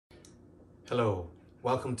Hello,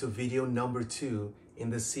 welcome to video number 2 in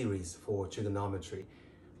this series for trigonometry.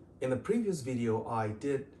 In the previous video, I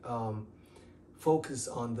did focus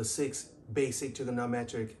on the 6 basic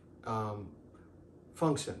trigonometric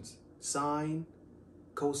functions: sine,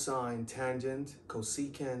 cosine, tangent,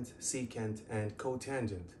 cosecant, secant, and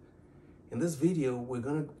cotangent. In this video, we're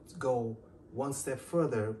going to go one step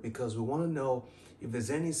further because we want to know if there's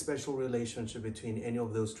any special relationship between any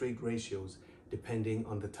of those trig ratios depending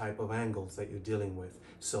on the type of angles that you're dealing with.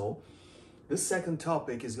 So this second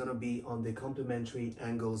topic is going to be on the complementary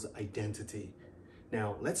angles identity.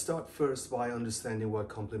 Now let's start first by understanding what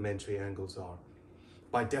complementary angles are.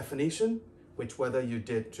 By definition, which whether you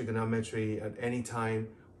did trigonometry at any time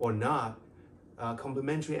or not,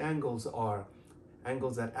 complementary angles are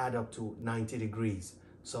angles that add up to 90 degrees.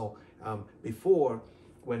 So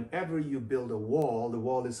whenever you build a wall, the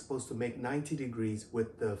wall is supposed to make 90 degrees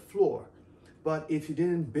with the floor. But if you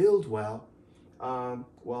didn't build well,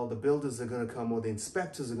 the builders are going to come, or the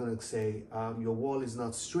inspectors are going to say, your wall is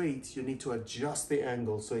not straight, you need to adjust the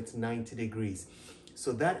angle so it's 90 degrees.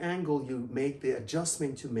 So that angle you make, the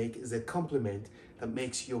adjustment you make, is a complement that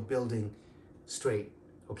makes your building straight.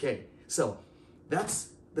 Okay, so that's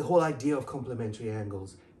the whole idea of complementary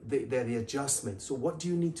angles. They're the adjustment. So what do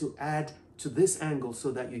you need to add to this angle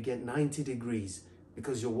so that you get 90 degrees?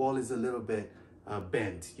 Because your wall is a little bit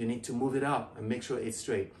bent. You need to move it up and make sure it's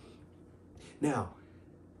straight. Now,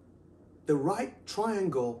 the right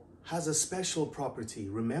triangle has a special property.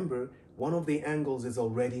 Remember, one of the angles is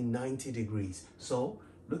already 90 degrees. So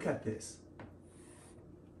look at this.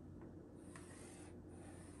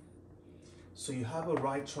 So you have a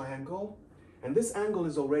right triangle, and this angle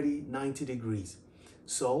is already 90 degrees.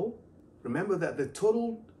 So remember that the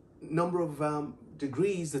total number of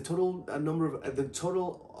degrees, the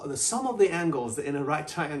sum of the angles in a right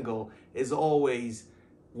triangle is always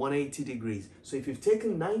 180 degrees. So if you've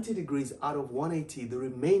taken 90 degrees out of 180, the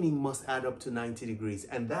remaining must add up to 90 degrees.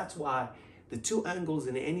 And that's why the two angles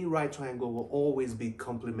in any right triangle will always be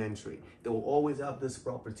complementary. They will always have this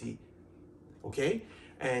property. Okay?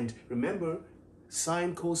 And remember,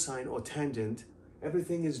 sine, cosine, or tangent,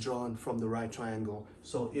 everything is drawn from the right triangle.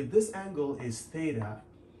 So if this angle is theta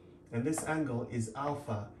and this angle is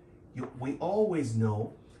alpha, we always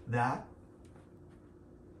know that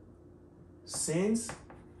since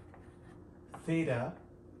theta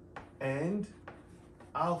and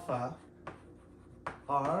alpha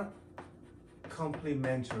are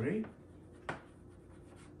complementary,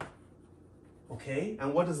 okay,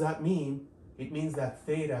 and what does that mean? It means that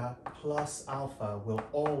theta plus alpha will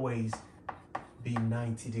always be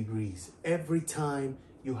 90 degrees. Every time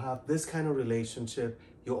you have this kind of relationship,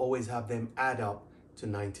 you always have them add up to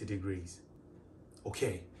 90 degrees.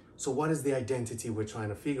 Okay, so what is the identity we're trying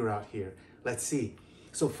to figure out here? Let's see.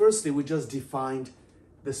 So firstly, we just defined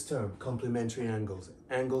this term, complementary angles,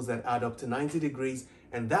 angles that add up to 90 degrees.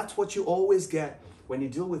 And that's what you always get when you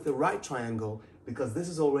deal with the right triangle, because this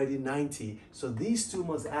is already 90. So these two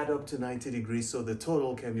must add up to 90 degrees. So the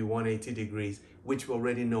total can be 180 degrees, which we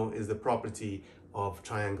already know is the property of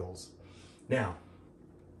triangles. Now,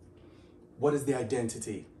 what is the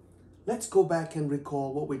identity? Let's go back and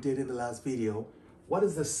recall what we did in the last video. What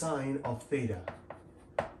is the sine of theta?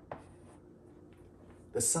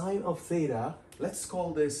 The sine of theta, let's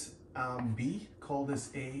call this B, call this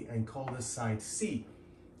A, and call this side C.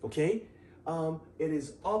 Okay? It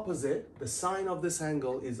is opposite. The sine of this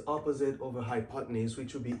angle is opposite over hypotenuse,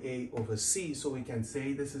 which would be A over C. So we can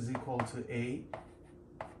say this is equal to A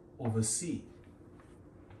over C.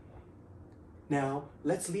 Now,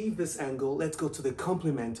 let's leave this angle. Let's go to the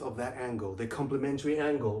complement of that angle, the complementary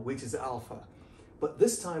angle, which is alpha. But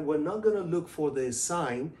this time, we're not going to look for the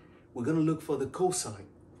sine. We're going to look for the cosine.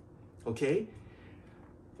 Okay?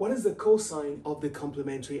 What is the cosine of the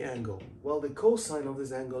complementary angle? Well, the cosine of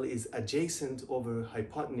this angle is adjacent over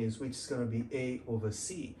hypotenuse, which is going to be A over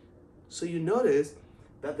C. So you notice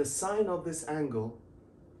that the sine of this angle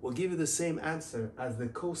will give you the same answer as the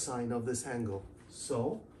cosine of this angle.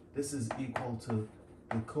 So this is equal to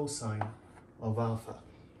the cosine of alpha.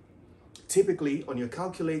 Typically, on your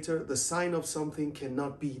calculator, the sine of something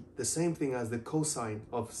cannot be the same thing as the cosine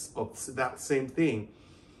of that same thing.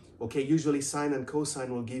 Okay, usually sine and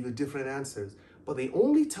cosine will give you different answers. But the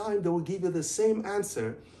only time they will give you the same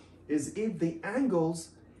answer is if the angles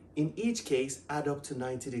in each case add up to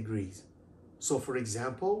 90 degrees. So for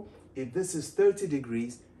example, if this is 30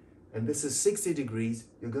 degrees and this is 60 degrees,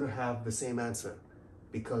 you're going to have the same answer,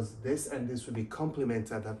 because this and this will be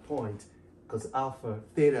complement at that point, because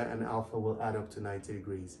theta and alpha will add up to 90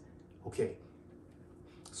 degrees. Okay,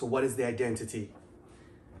 so what is the identity?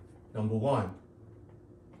 Number one,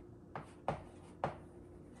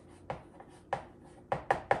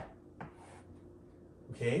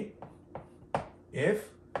 okay? If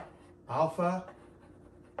alpha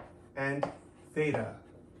and theta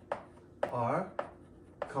are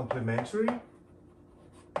complementary,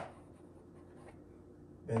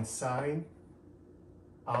 then sine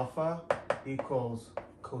alpha equals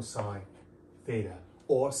cosine theta,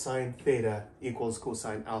 or sine theta equals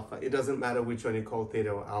cosine alpha. It doesn't matter which one you call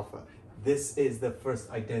theta or alpha. This is the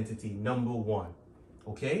first identity, number one,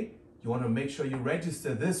 okay? You want to make sure you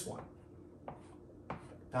register this one.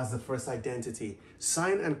 That's the first identity.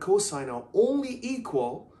 Sine and cosine are only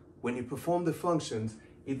equal when you perform the functions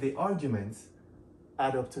if the arguments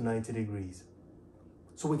add up to 90 degrees.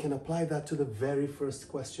 So we can apply that to the very first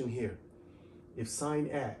question here. If sine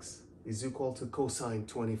x is equal to cosine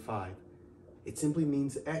 25, it simply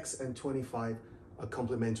means x and 25 are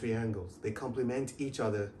complementary angles. They complement each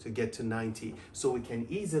other to get to 90. So we can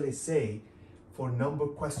easily say for number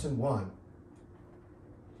question one,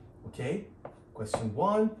 okay? Question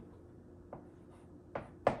one,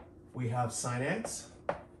 we have sine x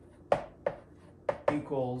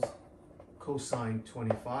equals cosine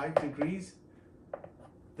 25 degrees.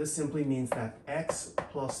 This simply means that x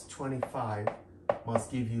plus 25 must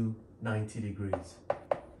give you 90 degrees.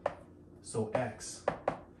 So x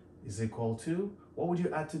is equal to, what would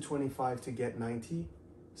you add to 25 to get 90?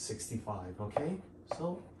 65, okay?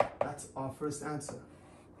 So that's our first answer.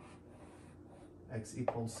 X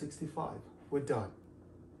equals 65. We're done.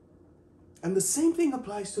 And the same thing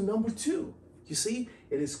applies to number two. You see,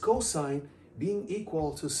 it is cosine being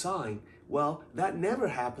equal to sine. Well, that never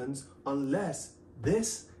happens unless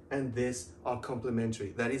this and this are complementary.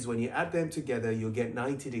 That is, when you add them together, you'll get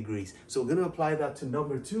 90 degrees. So we're going to apply that to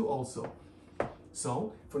number two also.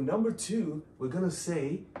 So for number two, we're going to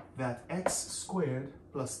say that x squared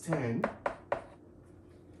plus 10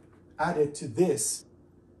 added to this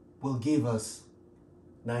will give us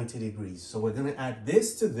 90 degrees. So we're going to add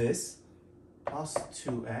this to this plus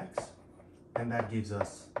 2x, and that gives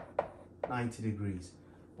us 90 degrees.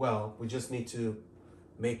 Well, we just need to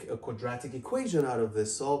make a quadratic equation out of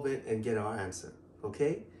this, solve it, and get our answer,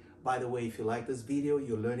 okay? By the way, if you like this video,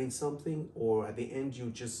 you're learning something, or at the end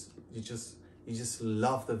you just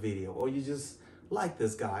love the video, or you just like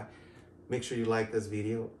this guy, make sure you like this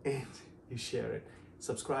video and you share it.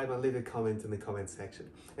 Subscribe and leave a comment in the comment section.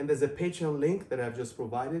 And there's a Patreon link that I've just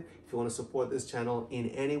provided if you want to support this channel in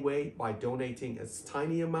any way by donating a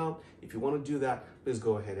tiny amount. If you want to do that, please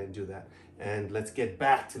go ahead and do that. And let's get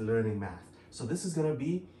back to learning math. So this is going to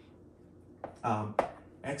be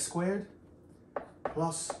x squared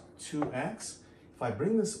plus 2x. If I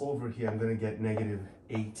bring this over here, I'm going to get negative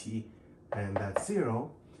 80, and that's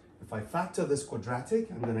 0. If I factor this quadratic,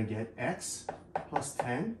 I'm going to get x plus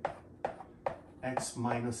 10, x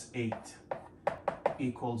minus 8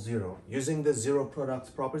 equals 0. Using the zero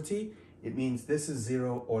product property, it means this is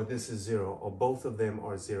 0 or this is 0, or both of them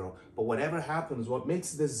are 0. But whatever happens, what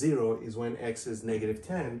makes this 0 is when x is negative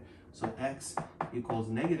 10. So x equals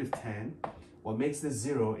negative 10. What makes this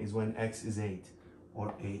 0 is when x is 8,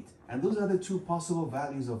 or 8. And those are the two possible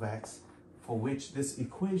values of x for which this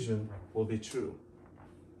equation will be true.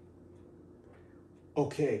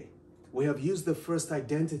 Okay, we have used the first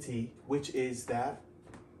identity, which is that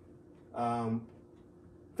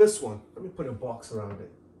this one. Let me put a box around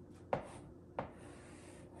it.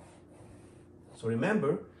 So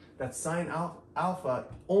remember that sine alpha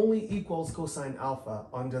only equals cosine alpha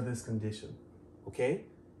under this condition, okay?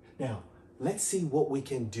 Now, let's see what we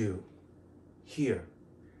can do here.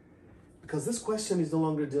 Because this question is no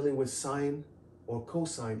longer dealing with sine or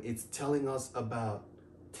cosine, it's telling us about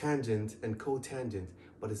tangent and cotangent,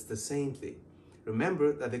 but it's the same thing.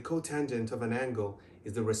 Remember that the cotangent of an angle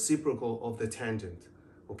is the reciprocal of the tangent,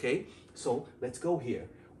 okay? So let's go here.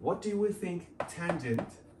 What do we think tangent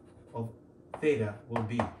of theta will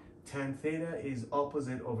be? Tan theta is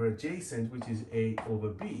opposite over adjacent, which is A over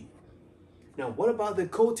B. Now, what about the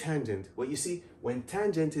cotangent? Well, you see, when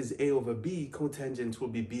tangent is A over B, cotangent will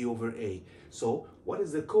be B over A. So what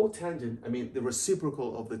is the cotangent? I mean, the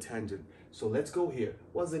reciprocal of the tangent. So let's go here.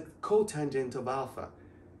 What's the cotangent of alpha?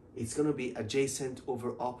 It's going to be adjacent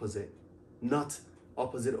over opposite, not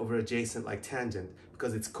opposite over adjacent like tangent,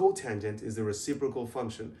 because its cotangent is the reciprocal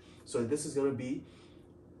function. So this is going to be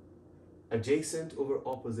adjacent over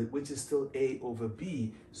opposite, which is still A over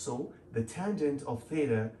B. So the tangent of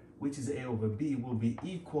theta, which is A over B, will be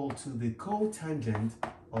equal to the cotangent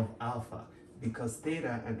of alpha, because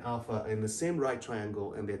theta and alpha are in the same right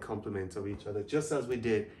triangle and they're complements of each other, just as we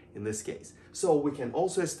did in this case. So we can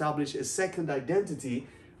also establish a second identity,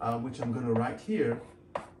 which I'm going to write here,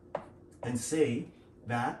 and say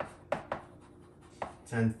that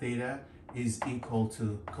tan theta is equal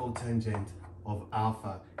to cotangent of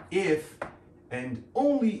alpha if and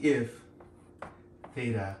only if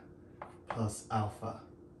theta plus alpha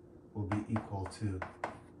will be equal to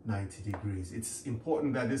 90 degrees. It's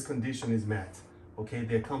important that this condition is met, okay?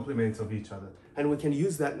 They're complements of each other. And we can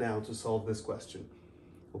use that now to solve this question,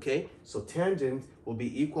 okay? So tangent will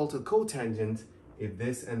be equal to cotangent if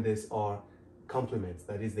this and this are complements.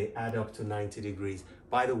 That is, they add up to 90 degrees.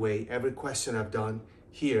 By the way, every question I've done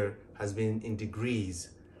here has been in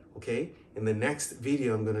degrees, okay? In the next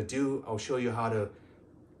video I'm gonna do, I'll show you how to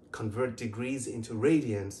convert degrees into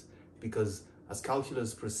radians, because as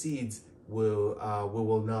calculus proceeds,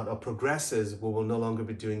 progresses, we will no longer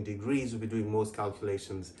be doing degrees, we'll be doing most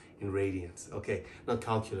calculations in radians, okay? Not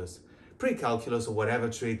calculus, pre-calculus or whatever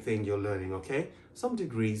trig thing you're learning, okay? Some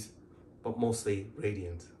degrees, but mostly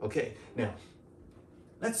radians, okay? Now,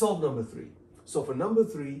 let's solve number 3. So for number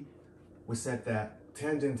 3, we said that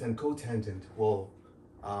tangent and cotangent will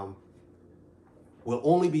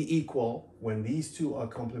only be equal when these two are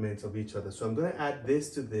complements of each other. So I'm going to add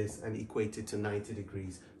this to this and equate it to 90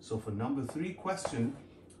 degrees. So for number 3 question,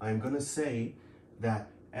 I'm going to say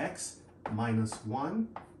that x minus 1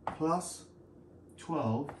 plus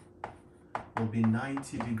 12 will be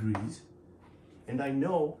 90 degrees. And I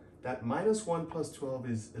know that minus 1 plus 12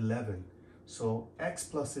 is 11. So x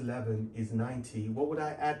plus 11 is 90. What would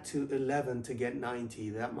I add to 11 to get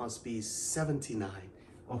 90? That must be 79.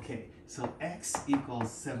 Okay, so x equals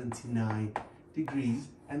 79 degrees,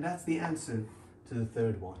 and that's the answer to the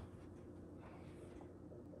third one.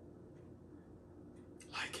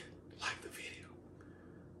 Like the video.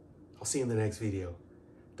 I'll see you in the next video.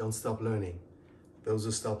 Don't stop learning. Those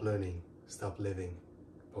who stop learning, stop living.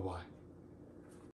 Bye-bye.